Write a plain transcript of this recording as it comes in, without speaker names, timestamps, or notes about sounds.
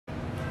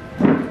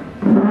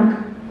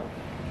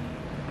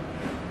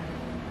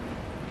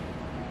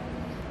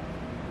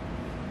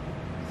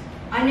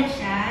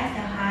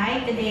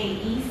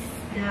today is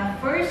the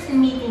first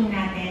meeting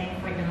natin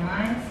for the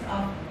month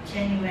of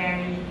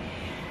January.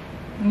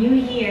 New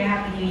Year,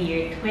 Happy New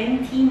Year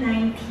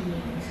 2019.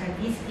 So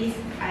this is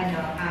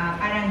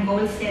parang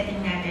goal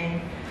setting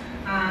natin.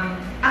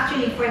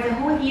 Actually, for the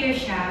whole year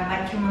siya,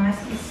 but yung mga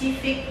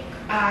specific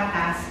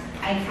tasks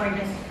ay for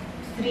the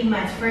 3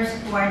 months, first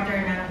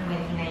quarter ng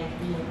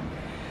 2019.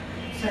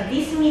 So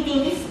this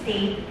meeting is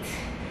taped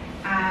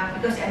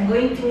because I'm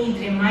going to need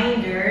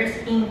reminders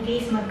in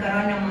case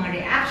magkaroon ng mga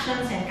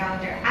reactions and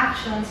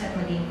counteractions at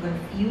maging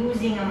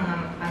confusing ang mga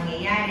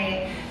pangyayari.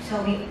 So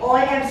we all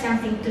have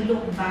something to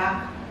look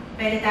back.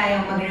 Pwede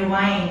tayong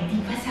mag-rewind. Di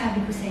ba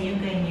sabi ko sa iyo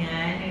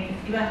ganyan?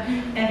 Di ba?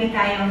 Pwede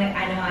tayong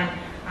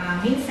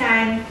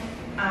minsan,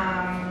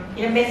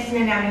 ilang beses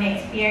na namin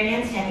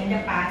na-experience yan in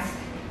the past.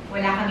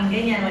 Wala kaming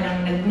ganyan,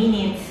 walang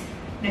nag-minutes,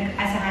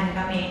 nag-asahan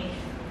kami.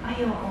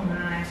 Ayoko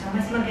nga. So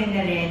mas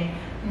maganda rin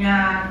na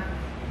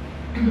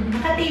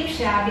naka-tape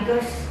siya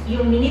because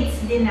yung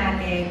minutes din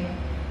natin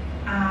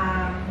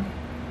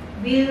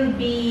will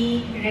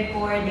be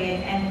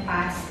recorded and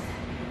passed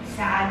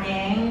sa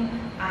ating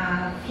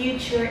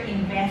future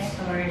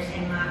investors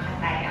and mga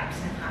ka-tie-ups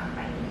ng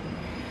company.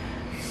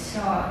 So,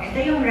 ito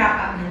yung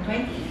wrap-up ng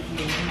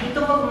 2018. Dito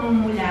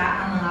magmumula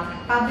ang mga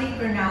public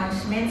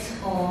pronouncements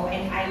ko,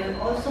 and I will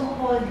also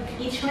hold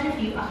each one of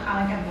you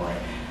accountable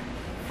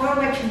for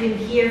what you will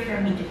hear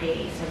from me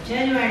today. So,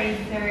 January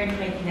 3rd,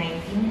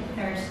 2019,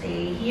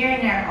 Thursday, here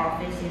in our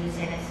office in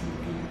Lucena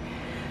City.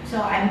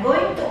 So, I'm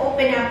going to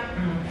open up,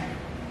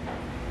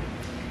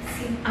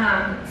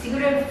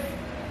 siguro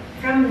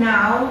from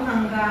now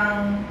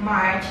hanggang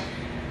March,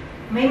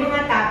 may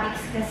mga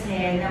topics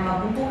kasi na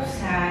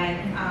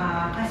mabubuksan.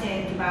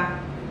 Kasi, di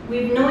ba,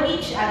 we've known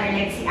each other,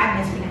 like si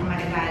Agnes,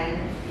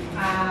 pinakamatagal.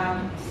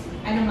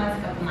 Anong month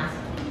ka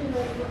pumasok?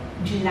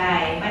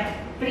 July. But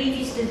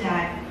previous to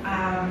that,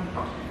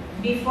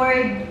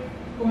 before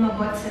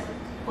pumagot sa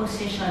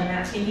position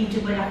na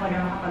eligible ako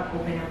na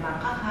makapag-open ng bank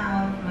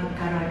account,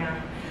 magkaroon ng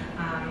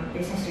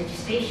business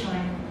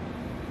registration,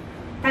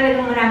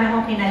 talagang marami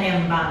akong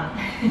kinalimbang.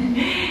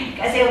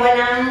 Kasi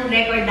walang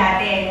record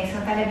dati. So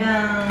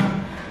talagang,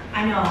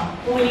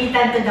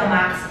 ulitan to the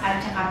max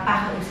at saka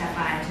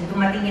pakiusapan. So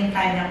dumating yung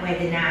time na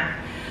pwede na.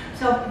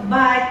 So,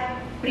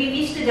 but,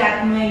 previous to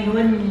that,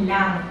 ngayon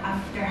lang,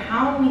 after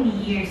how many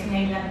years,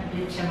 ngayon lang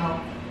ulit siya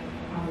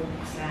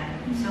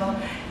mabubuksan. So,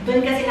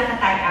 doon kasi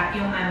naka-tie up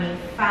yung aming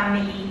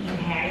family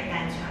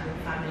inheritance, yung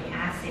aming family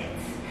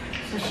assets.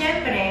 So,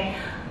 syempre,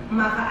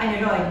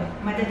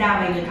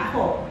 matadamay doon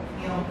ako,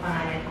 yung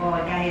pangalan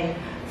ko, dahil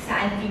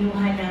saan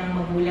kinuha ng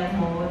magulang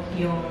mo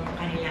yung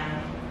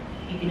kanilang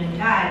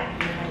ipinunlad,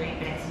 yung kanilang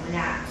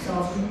pinagsimula.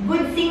 So,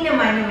 good thing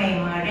naman na may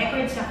mga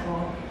records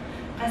ako,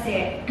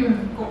 kasi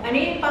kung ano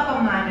yung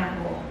papamana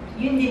ko,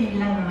 yun din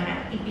lang naman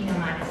ang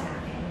ipinamana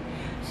sa akin.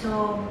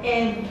 So,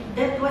 and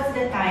that was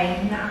the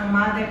time na ang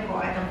mother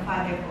ko at ang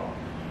father ko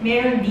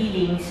meron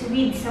dealings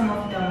with some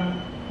of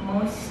the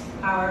most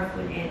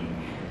powerful and,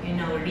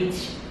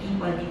 rich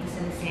people dito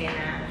sa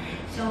Lucena.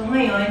 So,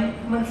 ngayon,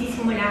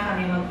 magsisimula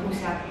kami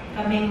mag-usap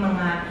kaming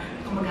mga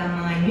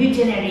new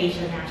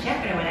generation na,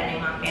 syempre, wala na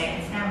yung mga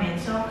parents namin.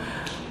 So,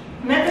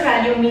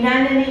 natural, yung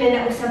minana nila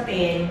na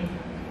usapin,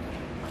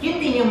 yun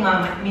din yung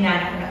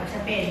minana ko na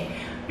usapin.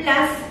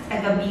 Plus,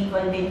 taga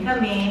Bicol din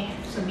kami.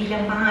 So,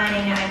 bilang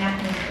panganay na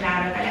anak ni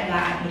Claro talaga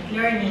at ni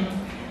Learning,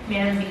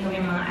 meron din kami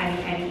mga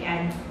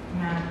ari-arian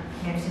na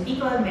meron sa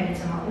Bicol, meron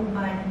sa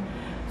Mauban.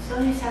 So,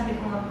 sabi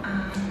ko,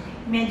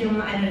 medyo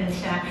maano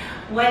siya.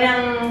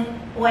 Walang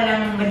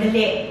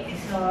madali.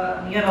 So,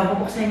 yun,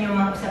 mabubuksan yung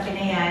mga usapin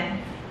na yan.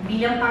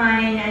 Bilang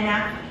panganay na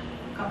anak,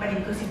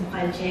 kapatid ko si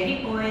Bukal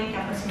Cherry Boy,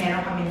 tapos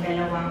meron kami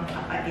 2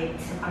 kapatid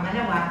sa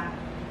pangalawa.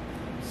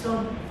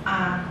 So,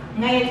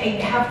 ngayon,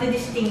 I have to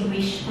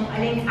distinguish kung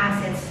aling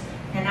assets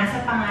na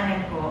nasa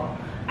pangalan ko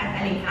at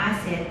aling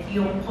asset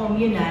yung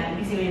communal,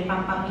 ibig sabihin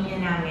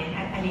pampamilya namin,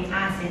 at aling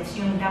assets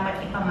yung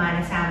dapat ipamana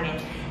sa amin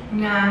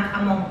na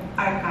among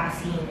our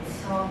cousins.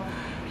 So,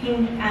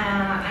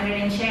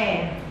 rin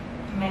siya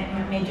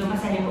medyo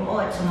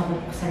masalimuot, so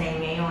mabubuksan na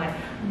yun ngayon.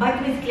 But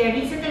with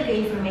Clarice talaga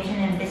information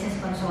and business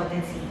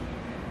consultancy,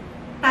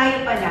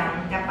 tayo pa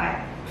lang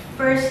dapat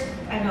first,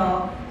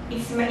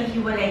 is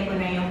maihiwalay ko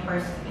na yung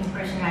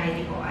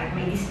personality ko at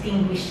may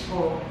distinguish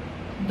ko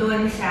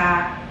doon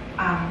sa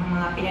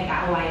mga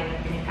pinag-aawayan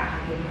at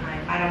pinagkakaguluhan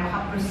para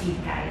makaproceed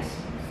tayo.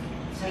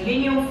 So, yun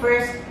yung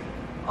first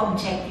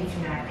objective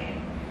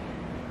natin.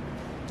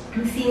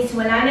 Since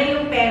wala na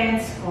yung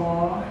parents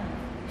ko,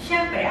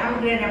 syempre, ang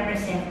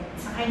magre-represent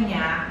sa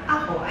kanya,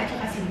 ako, at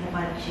saka si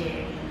Bukal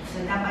Cherry.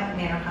 So, dapat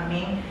meron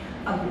kaming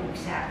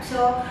pag-uusap.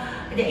 So,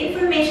 the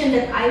information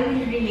that I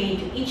will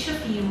relay to each of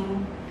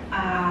you,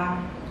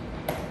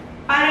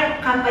 parang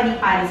company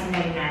policy na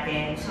rin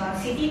natin. So,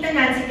 si Tita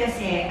Nancy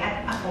kasi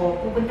at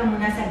ako, pupunta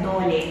muna sa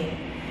DOLE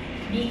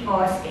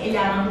because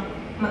kailangan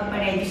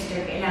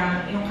magpa-register,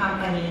 kailangan yung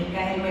company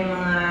dahil may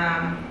mga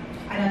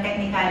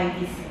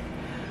technicalities.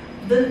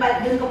 Doon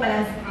ko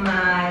palang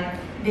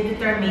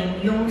determine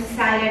yung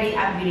salary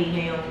upgrade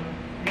niya, yung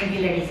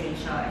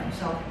regularization.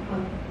 So,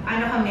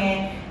 ano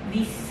kami,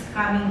 this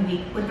coming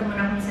week, punta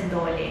muna kami sa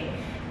Dole.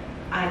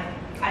 At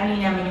ano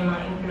naman yung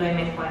mga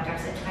employment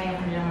contracts at saka yung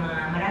kanilang mga,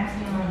 marami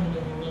silang mga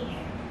hinihingi.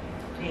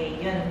 Okay,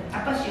 yun.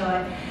 Tapos yun,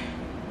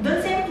 doon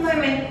sa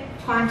employment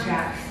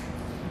contracts,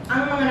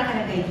 ang mga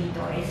nakalagay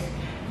dito is,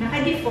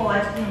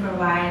 naka-default, number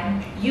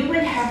 1, you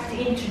will have to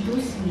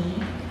introduce me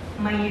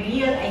my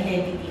real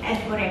identity and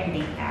correct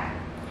data.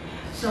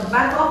 So,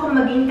 bago ako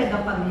maging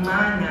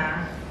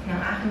tagapagmana ng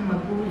aking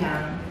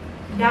magulang,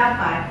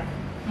 dapat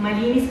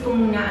malinis ko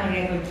muna ang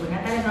record ko na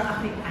talagang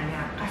ako'y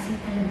anak. Kasi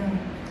talagang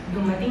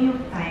dumating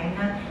yung time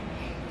na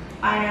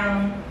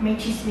parang may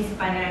chismis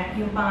pa na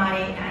yung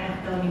pangalan na anak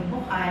daw ni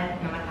Bukal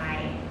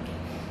namatay.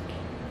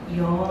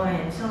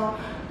 Yun. So,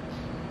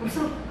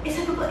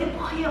 sabi ko,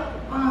 kaya,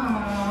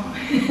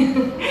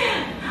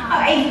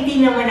 ay,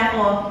 hindi naman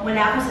ako,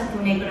 wala ako sa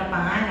tunay ko na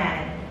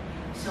pangalan.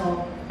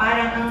 So,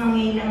 parang ang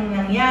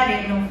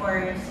nangyari nung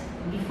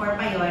before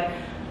pa yun,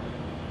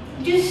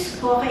 Diyos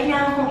ko,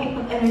 kailangan kong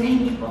ipag-ano na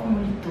hindi po ako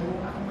multo.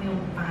 Ako po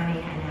yung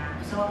panganay na anak.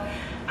 So,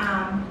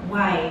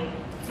 why?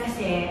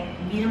 Kasi,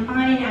 bilang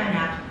panganay na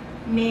anak,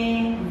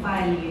 may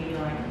value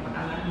yun.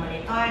 Pag-angat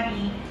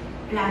monetary,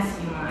 plus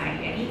yung mga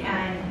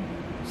ari-arian.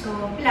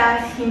 So,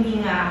 plus,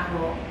 hindi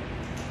ako,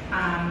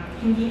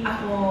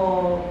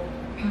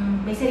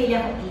 may sarili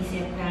akong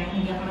isip na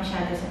hindi ako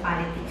masyado sa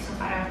politics. So,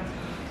 parang,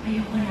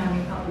 ayoko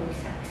namin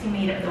kausap. Kasi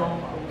mahirap daw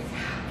akong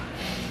kausap.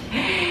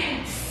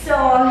 So,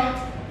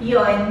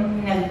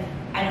 yun,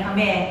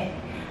 kami,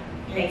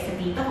 like sa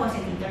tito ko, sa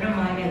tito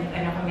naman,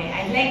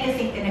 I'd like to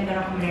think na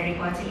nagkaroon kami ng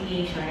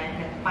reconciliation at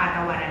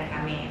nagpatawaran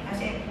kami.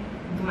 Kasi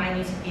dumaan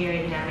yung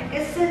period namin.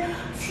 Kasi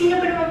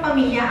sino ba naman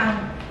pamilya ang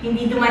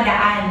hindi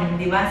dumadaan,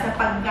 di ba? Sa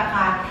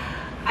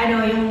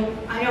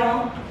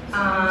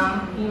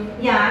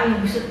yung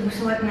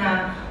gusto-gusto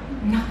na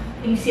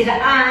yung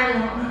siraan,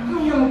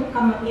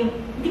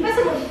 di ba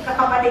sa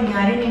kakapatid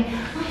nga rin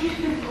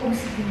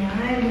nagkausap niya,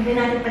 hindi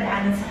natin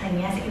padaanin sa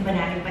kanya, sa iba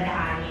natin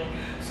padaanin.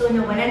 So,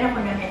 nawalan ako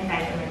ng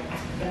entitlement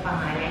as the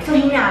pangalan. So,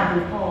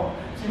 hinabol ko.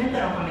 So,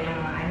 nagkaroon kami ng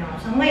mga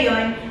So,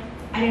 ngayon,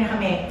 na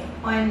kami,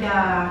 on the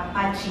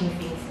patching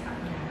things up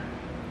na.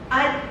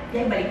 At,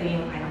 naibalik ko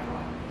yung ko,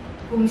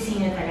 kung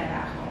sino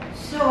talaga ako.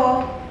 So,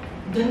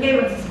 doon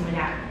kayo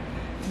magsisimula.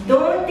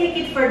 Don't take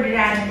it for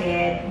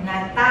granted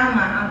na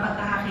tama ang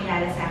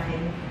pagkakakilala sa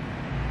akin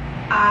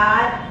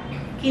at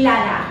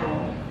kilala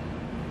ako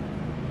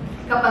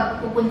kapag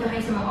pupunta kayo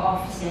sa mga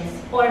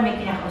offices or may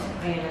kinakausap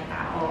kayo ng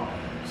tao.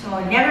 So,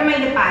 never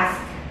mind the past,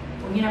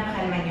 huwag nyo na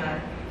pakalaman yun.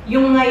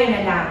 Yung ngayon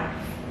na lang,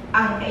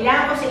 ang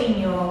kailangan ko sa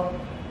inyo,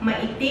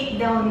 ma-take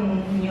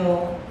down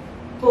nyo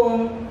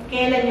kung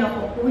kailan nyo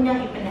ako unang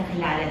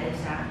ipanakilala doon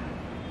sa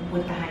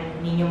pupuntahan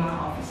ninyong mga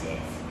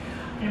offices.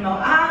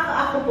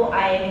 Ako po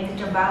ay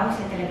nagtatrabaho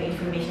sa talaga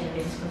Information and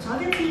Business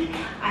Consultancy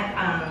at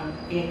ang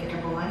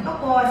pinagtatrabahuan ko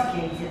po, si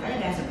Clarissa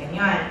talaga, so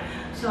ganyan.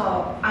 So,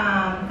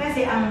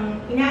 kasi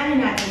ang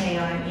inaano natin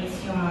ngayon is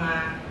yung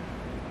mga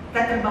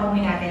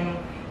tatrabahuin natin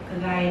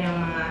kagaya ng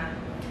mga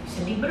sa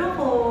libro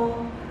ko,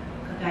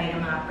 kagaya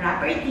ng mga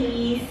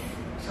properties,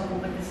 so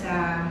pupunta sa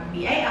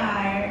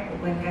BIR,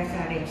 pupunta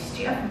sa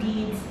Registry of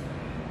Deeds.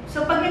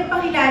 So, pag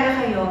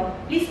nagpakilala kayo,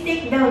 please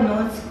take down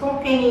notes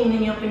kung kanino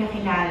nyo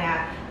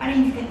pinakilala para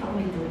hindi kayo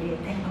paulit-ulit.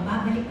 Dahil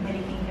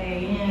mababalik-balikin kayo.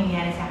 Yun yung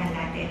nangyari sa akin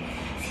natin.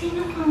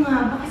 Sino ka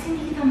nga ba? Kasi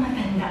hindi kita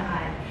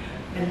matandaan.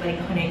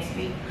 Nagbalik ako next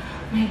week.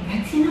 My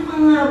God, sino ka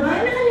nga ba?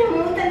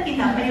 Nakalimutan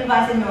kita.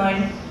 Palibasa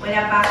noon,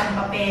 wala pa akong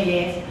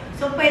papeles.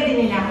 So, pwede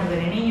nila akong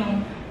gano'n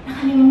yung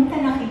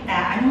nakalimutan na kita.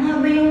 Ano nga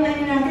ba yung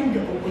natin?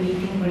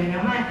 Uulitin ko na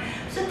naman.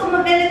 So,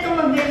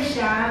 tumagal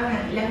siya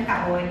ng ilang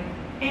taon.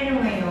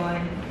 Pero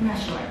ngayon,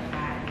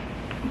 na-shortcut.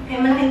 Kaya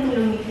malaking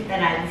tulong ni Tita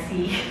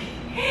Rancy.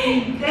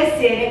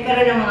 Kasi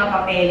nagkaroon ng mga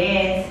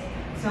papeles.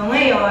 So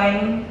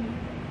ngayon,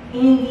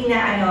 hindi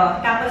na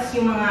tapos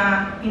yung mga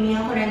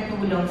hiningan ko ng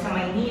tulong sa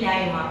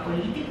Maynila, yung mga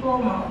politiko,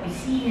 mga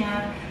opisina.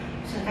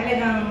 So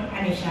talagang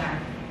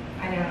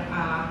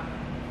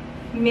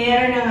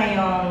meron na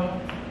ngayong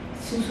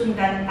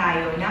susundan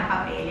tayo na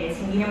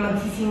papeles. Hindi na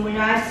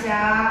magsisimula sa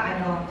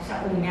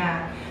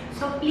una.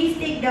 So, please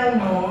take down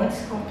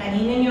notes kung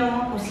kanino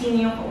nyo, kung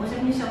sino yung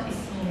kausap nyo sa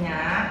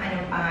opisina,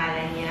 anong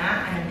pangalan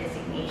niya, anong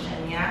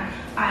designation niya,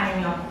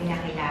 paano nyo ako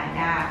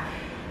pinakilala.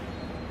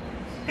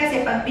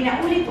 Kasi pag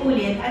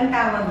pinaulit-ulit, ang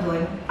tawag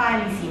doon,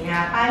 policy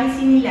na.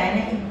 Policy nila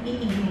na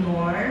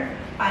i-ignore,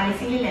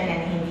 policy nila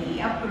na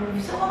hindi i-approve.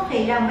 So,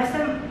 okay lang.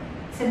 Basta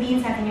sabihin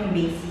sa atin yung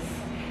basis.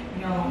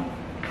 Yung,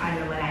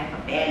 wala yung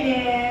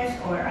papeles,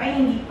 or ay,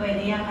 hindi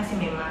pwede yan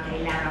kasi may mga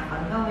kailangan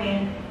pang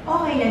gawin.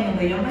 Okay lang yung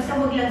gawin. Basta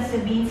huwag lang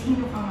sabihin,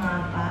 sino ka nga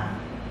ba?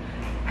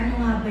 Ano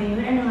nga ba yun?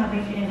 Ano nga ba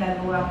yung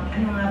pinagagawa ko?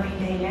 Ano nga ba yung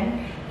dahilan?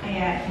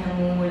 Kaya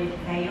nangungulit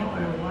kayo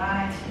or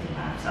what?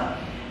 Diba? So,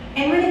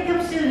 and when it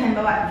comes to,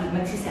 halimbawa,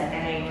 magsiseta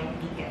na rin yung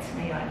tickets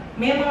ngayon.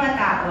 May mga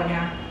tao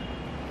na,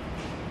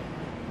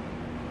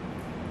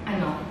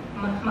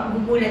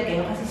 magugulat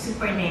kayo kasi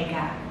super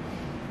nega.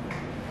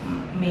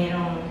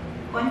 Merong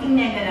konting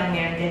nega lang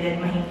meron,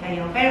 dadadmahin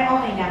kayo. Pero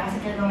okay lang kasi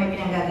talagang may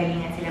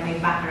pinanggagalingan sila,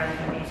 may background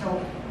kami.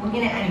 So, huwag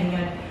niya na ano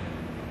yun.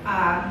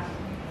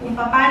 Kung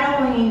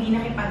paano ko hindi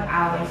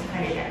nakipag-away sa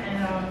kanila,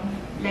 anong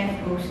life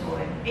goes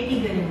on, eh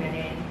di ganun na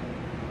rin.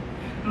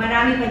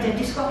 Marami pa dyan.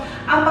 Diyos ko,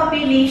 ang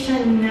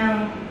population ng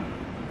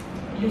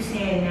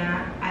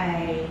Lucena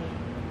ay,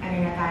 ano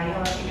na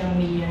tayo, ilang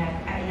million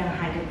at ilang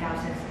 100,000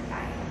 na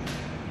tayo.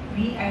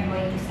 We are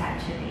going to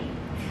saturate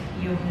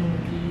yung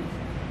hindi,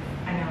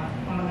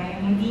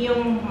 hindi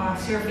yung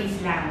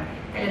surface lang,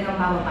 talagang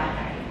bababa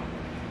tayo.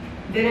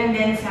 Ganun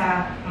din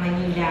sa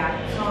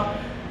Manila. So,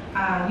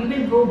 we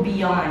will go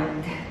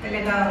beyond.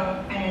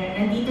 Talagang,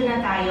 nandito na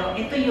tayo.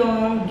 Ito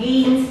yung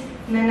gains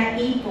na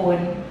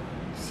naipon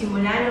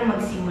simula nung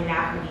magsimula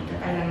ako dito.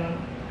 Talagang,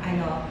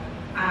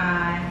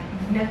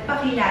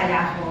 nagpakilala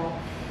ako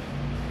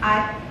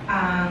at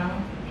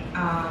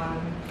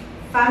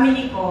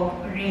family ko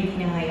ready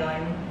na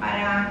ngayon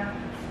para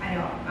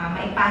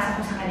maipasa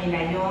ko sa kanila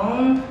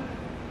yung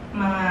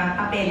mga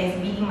papeles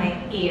being my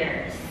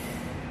heirs.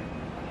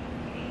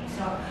 Okay,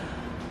 so,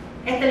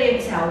 ito yung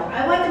isa.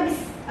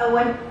 I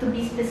want to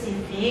be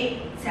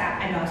specific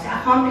sa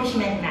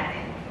accomplishment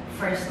natin.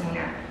 First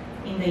muna,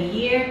 in the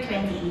year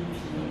 2018.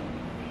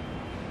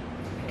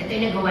 Ito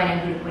yung nagawa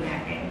ng grupo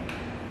natin.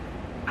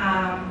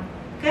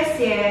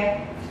 Kasi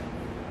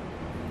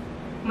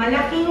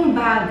malaking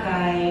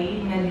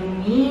bagay na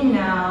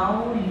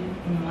luminaw,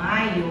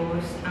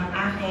 umayos ang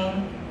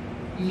aking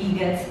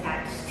legal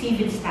status,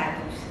 civil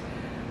status.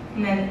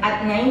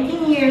 At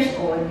 19 years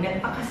old,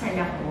 nagpakasal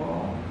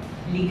ako,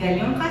 legal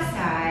yung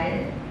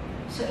kasal.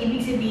 So,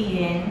 ibig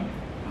sabihin,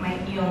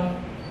 yung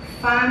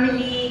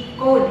Family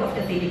Code of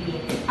the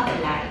Philippines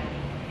apply.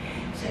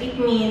 So, it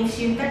means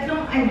yung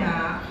tatlong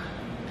anak,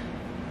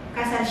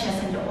 kasal siya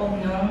sa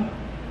loob ng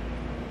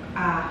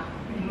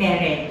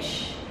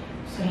marriage.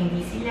 So,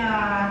 hindi sila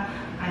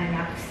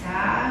anak sa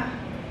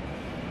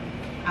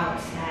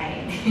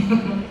outside.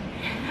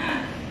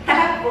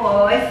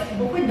 Tapos,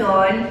 bukod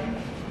doon,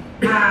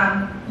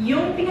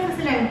 yung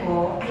pinakasalan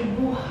ko ay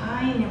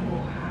buhay na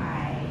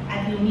buhay.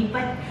 At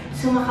lumipat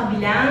sa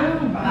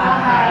makabilang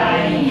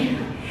bahay.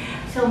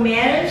 So,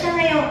 meron siya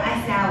ngayong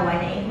asawa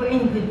na we're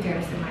in good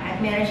terms naman. At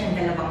meron siyang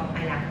dalawang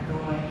anak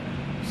doon.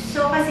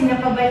 So, kasi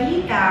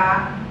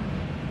napabalita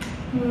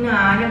na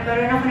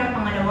nagkaroon ako ng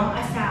pangalawang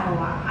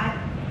asawa at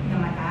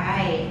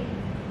namatay.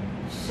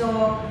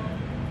 So,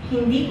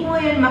 hindi ko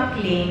ngayon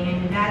maklaim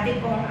yung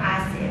dati kong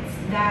assets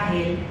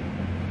dahil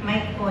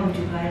may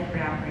conjugal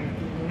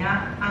property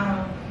na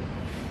ang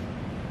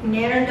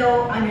meron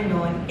daw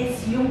nun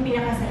is yung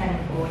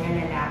pinakasalan ko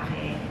na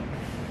lalaki.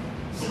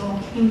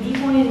 So, hindi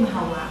ko ngayon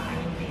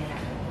mahawakan yung pera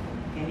ko.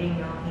 Galing,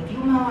 no? Hindi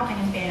ko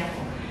mahawakan yung pera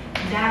ko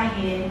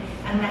dahil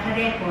ang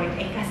naka-record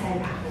ay kasal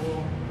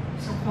ako.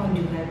 So,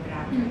 conjugal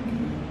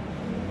property.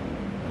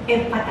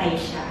 Patay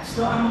siya.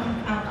 So, ang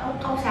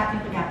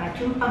kausapin ko dapat,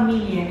 yung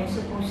pamilya na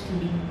supposed to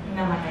be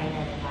namatay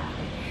na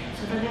lalaki.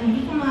 So, talagang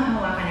hindi ko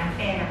mahahawakan ang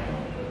pera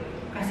ko.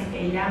 Kasi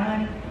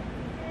kailangan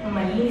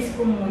malinis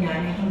ko muna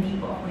na hindi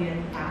po ako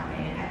yung tao na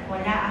yan. At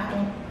wala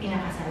akong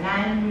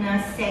pinakasalan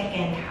na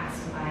second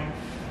husband.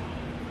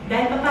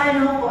 Dahil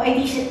paano ako, ay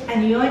di siya,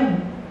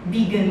 yun?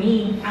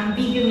 Bigamy. Ang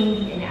bigamy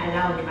hindi ka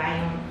na-allow, di ba?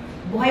 Yung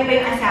buhay pa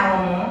yung asawa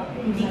mo,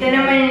 hindi ka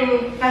naman,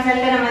 kasal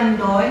ka naman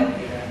doon.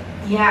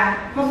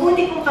 Yeah,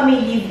 mabuti kung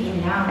kami live-in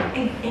lang.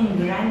 And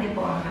grande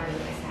po ang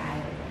aming kasal.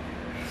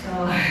 So,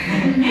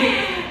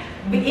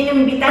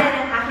 inimbitan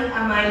ng aking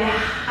ama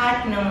lahat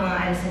ng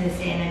mga sa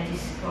Lucena,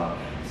 Diyos ko.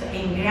 So,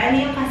 and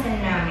grande yung kasal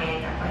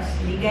namin, tapos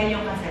legal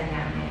yung kasal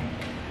namin.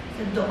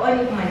 So,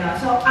 doon kumano.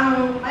 So,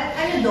 ang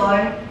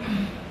doon,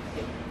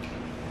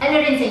 ano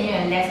rin sa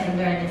inyo, lesson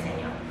learned sa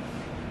inyo.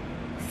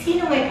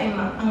 Sino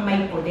ang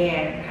may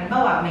poder?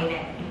 Halimbawa, may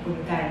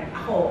naipundar.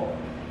 Ako.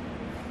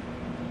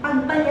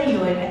 Pag pala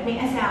yun at may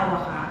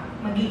asawa ka,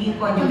 magiging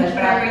conjugal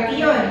property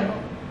yun.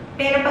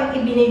 Pero pag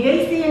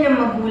ibinigay sa'yo ng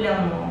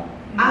magulang mo,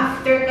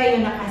 after kayo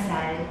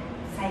nakasal,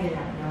 sa'yo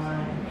lang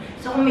naman.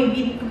 So kung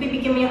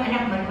bibigyan mo yung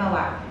anak mo,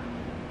 halimbawa,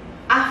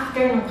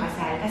 after nung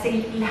kasal,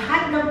 kasi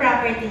lahat ng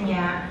property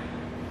niya,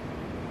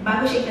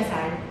 bago siya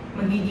ikasal,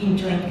 magiging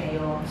joint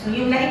kayo. So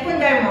yung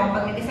naipundar mo,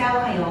 pag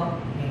nag-asawa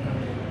kayo,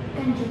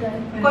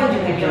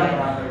 conjugal yun.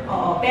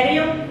 Oo. Pero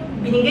yung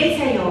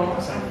binigay sa'yo,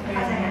 kasal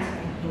na,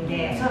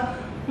 hindi. So,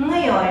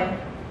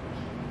 ngayon,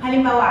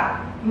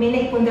 halimbawa, may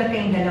naipundar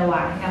kayong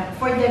dalawa na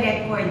for the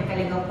record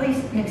talaga,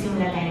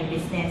 nagsimula tayo ng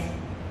business.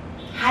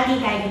 Hati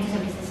tayo dito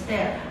sa business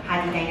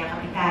hati tayo ng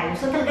kapital.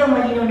 So talagang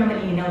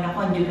malinaw na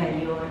conjugal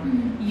yun.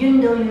 Yun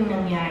daw yung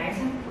nangyari.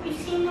 Sabi ko,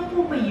 sino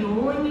po ba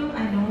yun?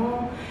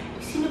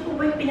 Sino po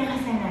ba yung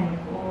pinakasalan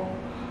ko?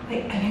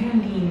 Ay, ayan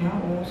ang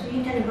linaw. So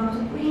yun talaga,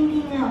 sabi ko,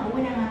 hindi nga ako,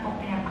 wala nga akong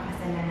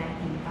pinapakasalan ng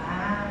iba.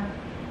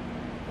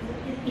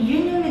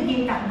 Yun yung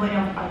naging takbo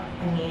ng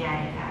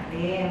pangyayari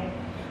natin.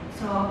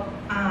 So,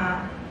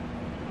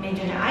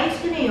 medyo naayos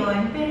ko na yun,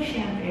 pero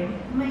syempre,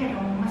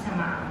 mayroong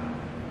masama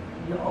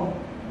loob.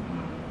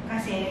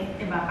 Kasi,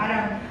 diba,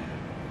 parang,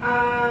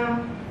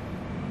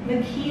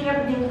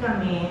 naghirap din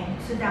kami,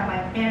 so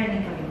dapat meron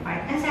din kami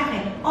part. Ang sa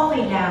akin,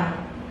 okay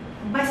lang.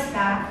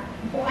 Basta,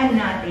 buuan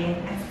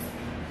natin at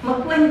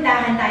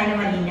magkwendahan tayo na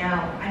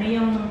malinaw. Ano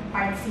yung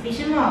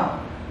participation mo?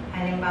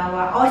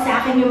 Halimbawa,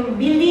 sa akin yung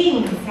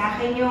billing, sa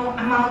akin yung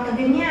amount na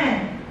ganyan.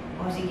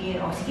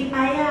 Sige,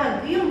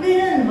 payag. Yung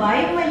ganun ba?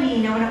 Yung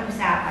malinaw na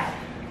usapan.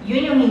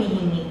 Yun yung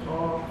hinihingi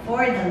ko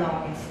for the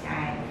longest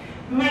time.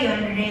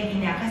 Ngayon,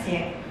 ready na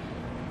kasi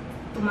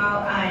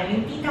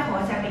yung tita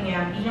ko, sabi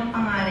niya, bilang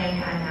panganay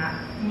na anak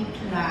ni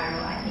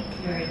Claro at ni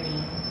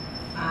Learning,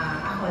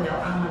 ako daw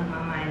ang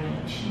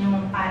magmamanage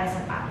nung para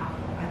sa papa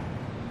ko at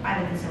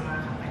para din sa mga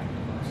kapatid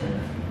ko. So,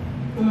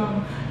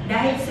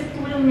 dahil sa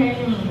tulong na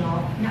ninyo,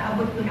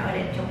 naabot ko na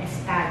ulit yung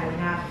estado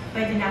na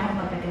pwede na akong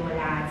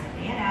pagkatiwalaan sa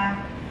pera,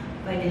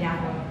 pwede na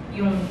akong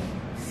yung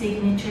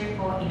signature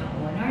ko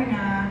ino-honor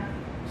na.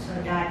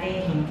 So,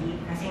 dati hindi,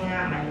 kasi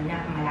nga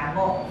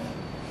malabo.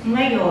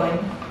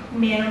 Ngayon,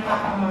 meron pa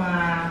akong mga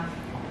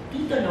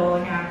titulo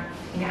na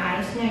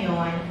inaayos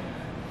ngayon.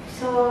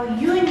 So,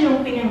 yun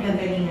yung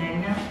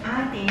pinanggagalingan ng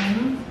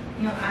aking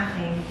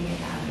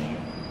ginagamit.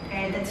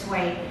 Kaya that's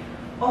why,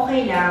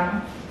 okay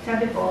lang,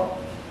 sabi ko,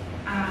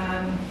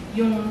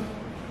 yung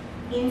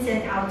ins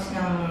and outs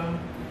ng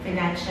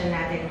financial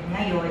natin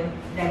ngayon,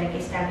 dahil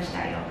nag-establish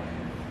tayo,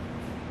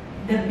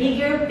 the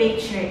bigger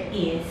picture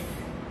is,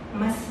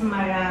 mas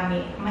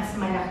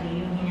malaki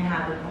yung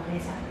hinahabol ko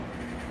kaysa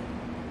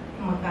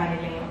magkano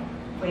lang yung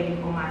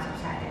pwedeng pumasok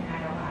sa atin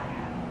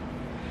araw-araw.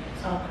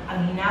 So,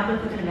 ang hinabol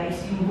ko talaga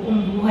is yung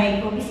buong buhay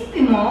ko.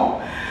 Isipin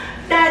mo,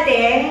 dati,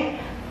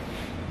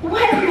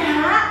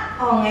 wala!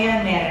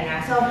 Ngayon meron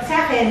na. So,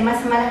 sa akin,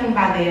 mas malaking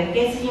bagay yun.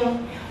 Kaysa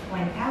yung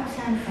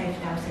 1,000,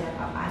 5,000 na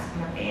papasok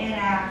na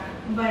pera,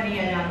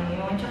 bariya lang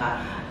yun.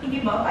 Tsaka,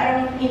 hindi ba,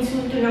 parang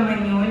insulto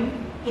naman yun.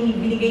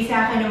 Binigay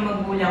sa akin ng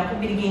magulang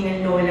ko, binigay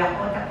ng lola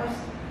ko. Tapos,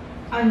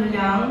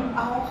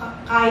 ako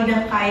kahit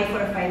ng kahit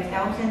for 5,000,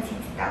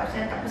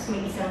 6,000. Tapos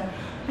may isang,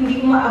 hindi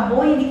ko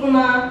maaboy, hindi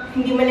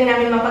man lang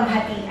namin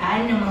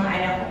mapaghatian ng mga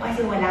anak ko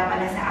kasi wala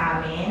pala sa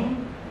amin.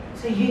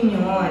 So, yun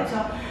yun.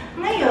 So,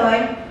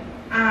 ngayon,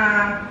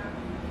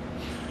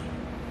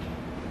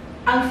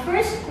 ang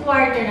first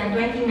quarter ng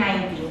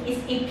 2019 is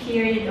a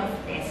period of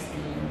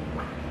testing.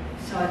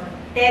 So,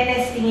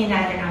 tetestingin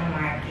natin ang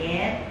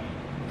market,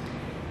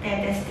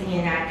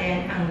 tetestingin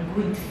natin ang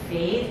good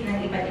faith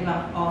ng iba't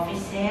ibang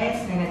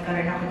offices na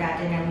nagkaroon ako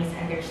dati ng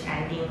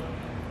misunderstanding.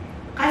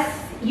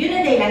 Kasi yun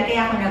ang dahilan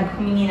kaya ako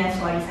naghumingi ng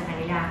sorry sa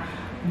kanila.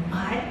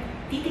 But,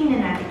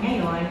 titingnan natin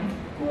ngayon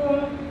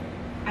kung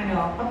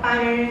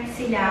paano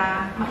sila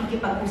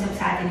makikipag-usap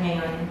sa atin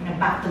ngayon na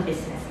back to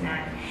business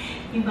na.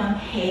 Yung bang,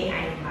 hey,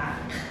 I'm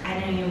back.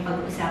 Ano yung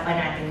pag-uusapan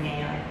natin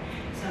ngayon?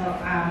 So,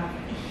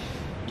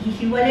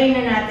 hihiwalay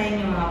na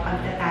natin yung mga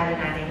pagtatalo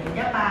natin in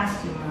the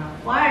past, yung mga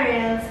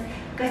quarrels.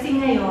 Kasi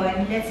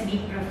ngayon, let's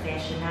be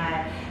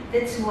professional.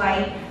 That's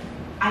why,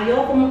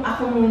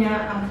 ako muna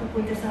ang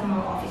pupunta sa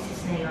mga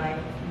offices na yun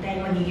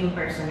dahil magiging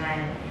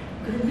personal.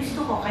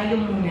 Gusto ko kayo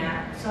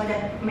muna so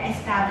that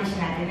ma-establish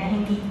natin na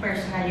hindi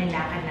personal yung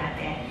lakad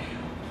natin.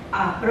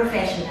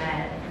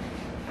 Professional.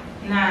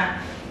 Na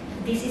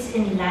this is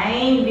in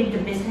line with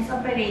the business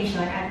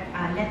operation at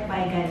let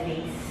bygone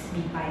days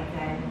be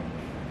bygone.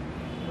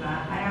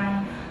 Diba?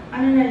 Parang,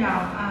 na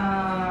lang,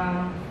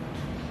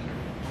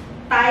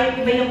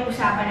 iba yung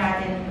usapan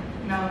natin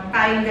ng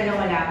tayong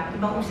dalawa lang.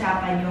 Ibang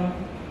usapan yung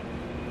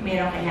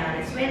merong kailangan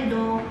ng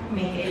sweldo,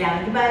 may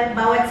kailangan, diba,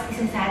 bawat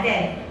isa sa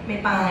atin, may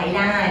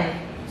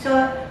pangangailangan. So,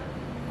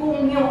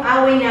 kung yung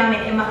away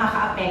namin ay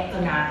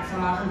makaka-apekto na sa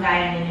mga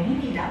kagaya ninyo,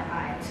 hindi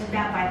dapat. So,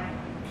 dapat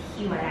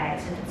hiwalay.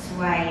 So, that's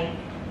why,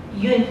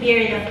 yun,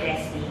 period of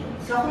testing.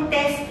 So, kung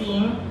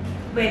testing,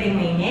 pwedeng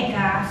may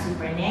nega,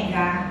 super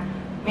nega,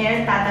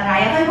 meron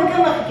tatarayan. Kaya huwag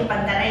kang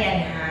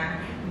makikipagtarayan,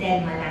 ha?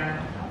 Deadma lang.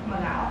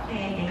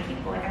 Okay, thank you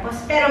po.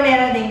 Tapos, pero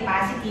meron din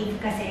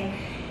positive kasi,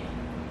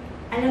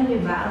 alam mo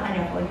ba, ang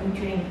anak ko,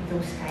 during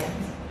those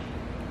times,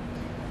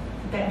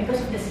 that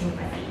because of the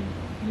sympathy,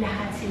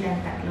 lahat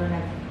silang tatlo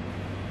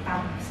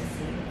nag-top sa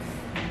sales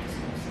dito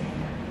sa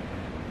Lucena.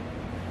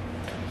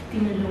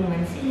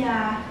 Tinulungan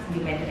sila,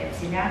 med-rep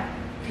sila,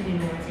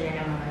 tinulungan sila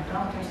ng mga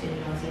doctors,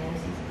 tinulungan sila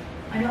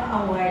ng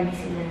award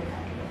sila ng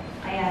tatlo.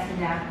 Kaya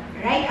sila,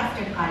 right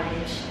after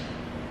college,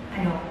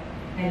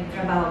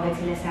 nagtrabaho agad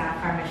sila sa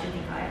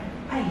pharmaceutical.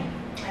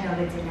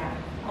 Agad sila,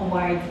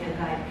 award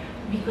agad.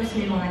 Because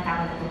may mga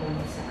tao na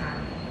tumulong sa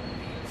amin.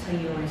 So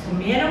yun. So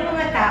merong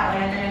mga tao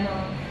na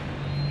talagang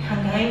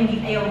hanggang ngayon hindi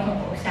ayaw kong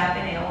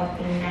kausapin, ayaw kong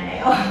tingnan,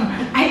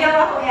 ayaw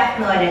akong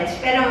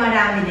i-acknowledge. Pero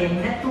marami din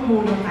na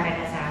tumulong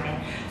talaga sa amin.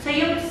 So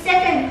yung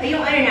second,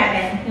 yung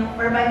natin, yung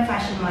urban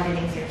fashion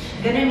modeling search,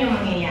 ganun yung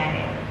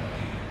mangyayari.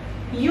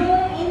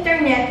 Yung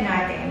internet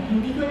natin,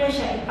 hindi ko na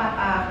siya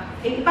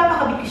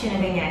ipapakabit ko siya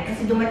na ganyan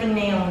kasi dumating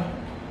na yung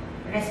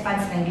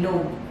response ng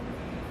Globe.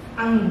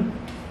 Ang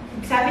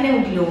sabi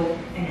ng Globe,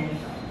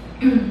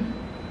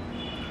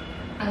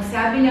 ang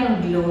sabi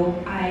ng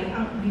Globe ay,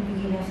 ang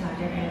bibigyan na sa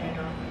atin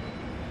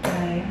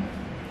ay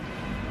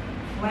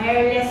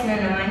wireless na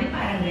naman,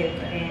 parang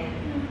ganito rin.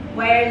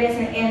 Wireless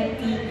na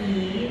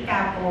LTE,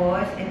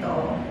 tapos ito,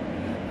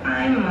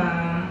 ay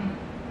ma'am,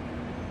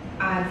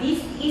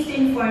 This is to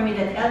inform you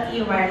that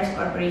LTE Wireless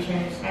Corporation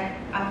is not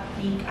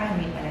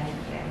may pala nito.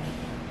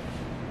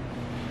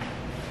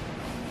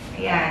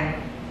 Ayan.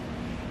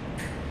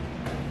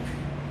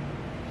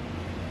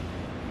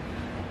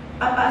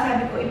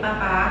 Sabi ko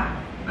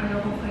ano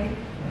ko kay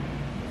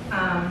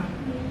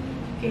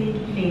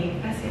Lee,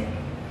 kasi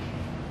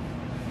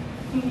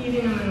hindi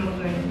rin naman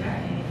maganda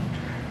eh.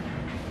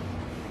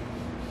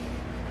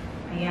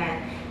 Ayan.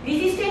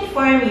 This is to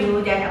inform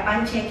you that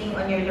upon checking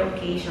on your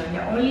location,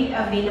 the only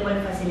available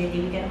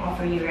facility we can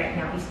offer you right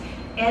now is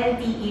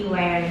LTE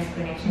wireless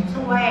connection.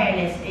 So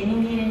wireless,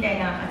 hindi rin tayo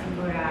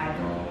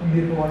nakakasigurado.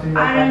 Hindi po kasi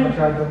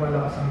masyado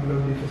malakas ang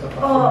glow dito sa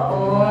facility.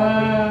 Oo.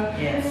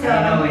 Yes, So, I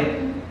know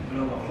it.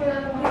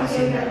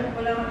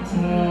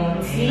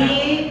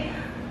 See?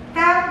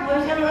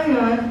 Tapos,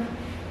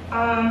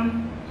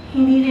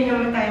 hindi rin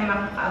naman tayo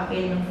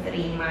makaka-avail ng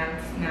 3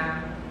 months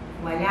na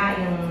wala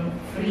yung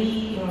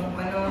free, yung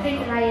Free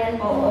trial.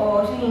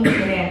 Oo, so hindi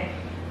rin.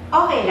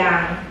 Okay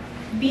lang.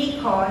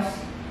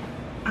 Because,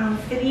 ang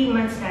 3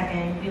 months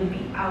natin will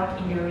be out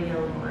in the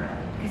real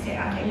world. Kasi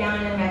ang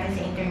kailangan lang natin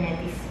sa internet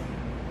is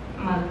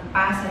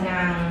magpasa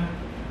ng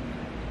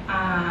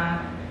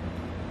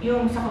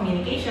yung sa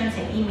communication,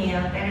 sa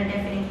email, pero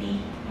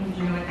definitely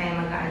hindi naman tayo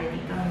mag-aano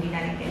dito. Hindi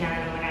natin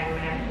kailangan ng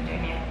maraming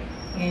internet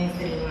ngayong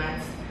 3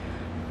 months.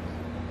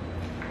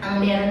 Ang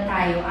meron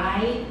tayo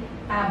ay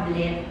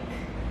tablet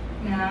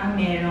na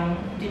merong,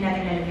 doon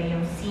natin lalagay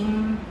yung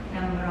SIM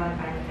ng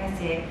broadband.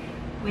 Kasi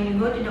when you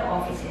go to the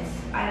offices,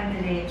 parang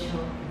diretso,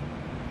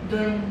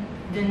 doon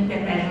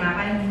pepelma,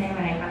 parang hindi tayo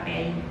maraming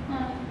papel.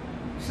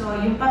 So,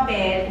 yung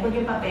papel, bukod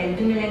yung papel,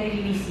 doon na lang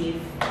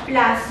i-receive.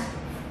 Plus,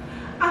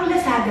 ang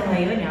Lazada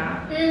ngayon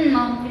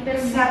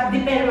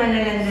diperma na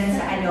lang dun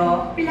sa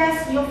plus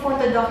yung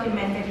photo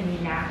documentary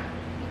nila.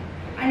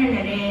 Ano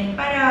na rin,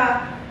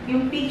 para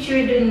yung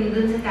picture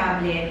dun sa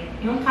tablet,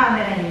 yung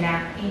camera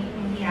nila,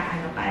 hindi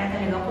para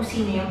talaga kung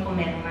sino yung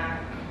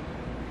pumirma.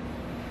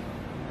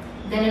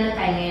 Ganun na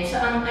tayo ngayon. So,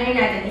 ang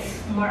natin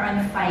is more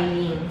on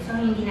filing. So,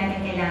 hindi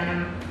natin kailangan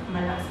ng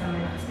malakas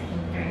na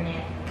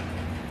internet.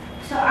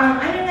 So,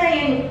 ang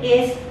ngayon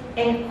is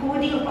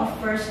encoding of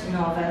first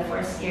novel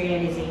for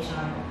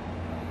serialization.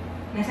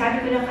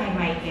 Nasabi ko na kay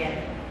Michael,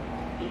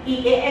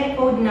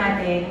 i-encode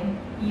natin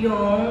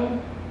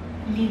yung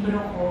libro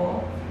ko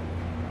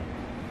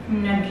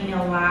na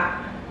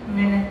ginawa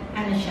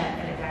na siya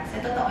talaga. Sa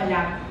totoo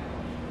lang,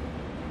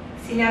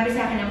 sinabi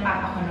sa akin ng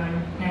papa ko noon,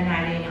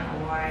 nanalo yung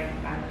award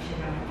bago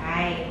siya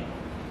namatay.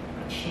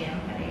 At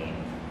syempre,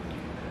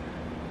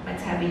 at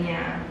sabi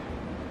niya,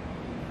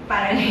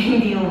 parang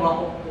hindi mo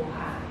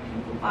makukuha.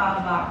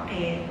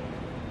 Bakit?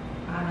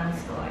 Parang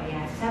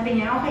storya. Sabi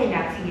niya, okay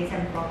lang. Sige,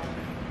 sabi ko,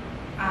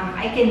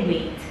 I can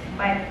wait.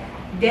 But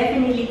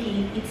definitely,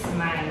 Kate, it's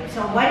mine.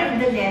 So, one of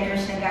the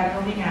letters na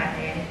gagawin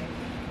natin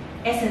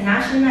is a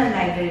national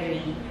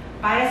library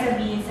para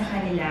sabihin sa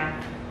kanila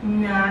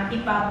na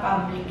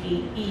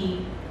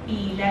ipapublicate,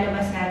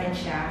 ilalabas natin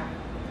siya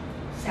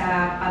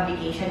sa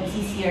publication,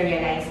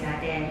 isi-serialize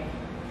natin.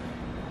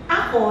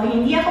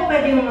 Hindi ako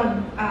pwedeng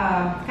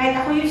kahit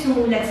ako yung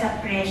sumulat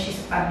sa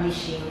Precious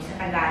Publishing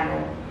sa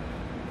Tagalog,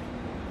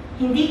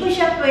 hindi ko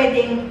siya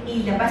pwedeng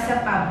ilabas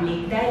sa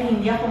public dahil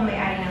hindi ako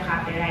may-ari ng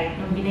copyright.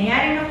 Nung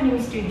binayaran ako ni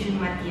Mr. June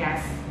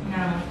Matias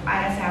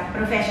para sa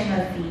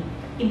professional fee,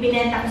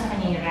 ibinenta ko sa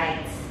kanya yung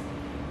rights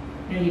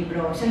ng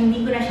libro. So,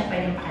 hindi ko na siya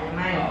pwedeng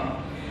pakalaman.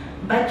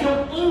 But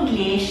yung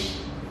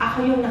English,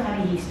 ako yung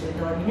nakarehistro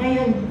doon.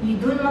 Ngayon,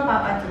 doon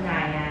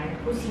mapapatunayan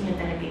kung sino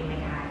talaga yung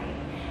may-ari.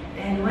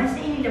 Dahil once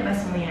na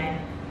inilabas mo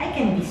yan, I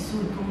can be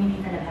sued kung hindi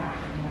talaga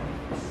ako.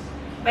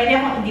 Pwede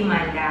akong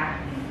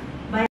i-demanda